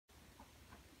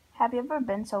Have you ever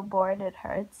been so bored it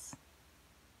hurts?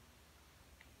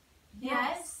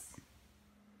 Yes.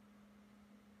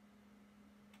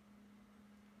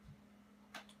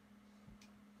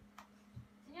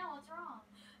 Danielle, what's wrong?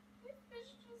 My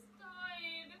fish just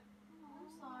died. Oh,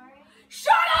 I'm sorry.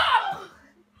 Shut up!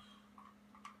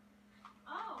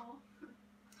 Oh.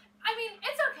 I mean,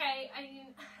 it's okay. I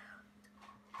mean,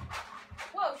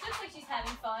 Whoa, she looks like she's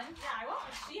having fun. yeah, I want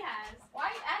what she has. Why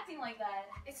are you acting like that?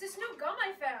 It's this new gum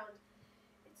I found.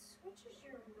 It switches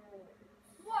your mood.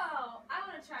 Whoa, I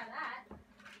want to try that.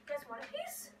 You guys want a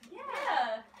piece?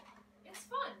 Yeah. It's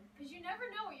fun, because you never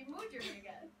know what your mood you're gonna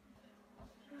get.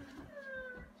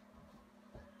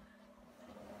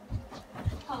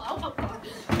 Hello?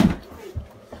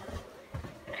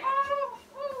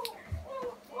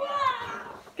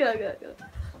 Go.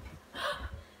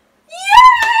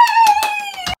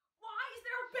 Why is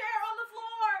there a bear on the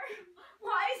floor?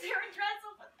 Why is there a dress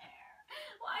over there?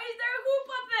 Why is there a hoop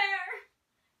up there?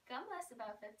 Gum lasts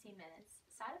about 15 minutes.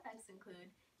 Side effects include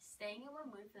staying in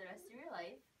one mood for the rest of your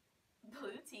life,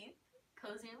 blue teeth,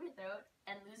 closing of your throat,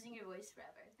 and losing your voice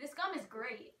forever. This gum is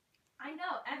great. I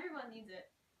know, everyone needs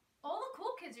it. All the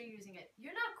cool kids are using it.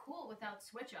 You're not cool without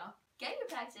Switch Up. Get your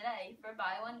pack today for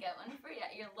buy one, get one free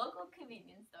at your local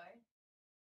convenience store.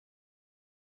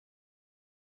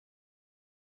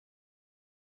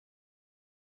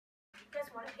 You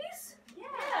guys want a piece?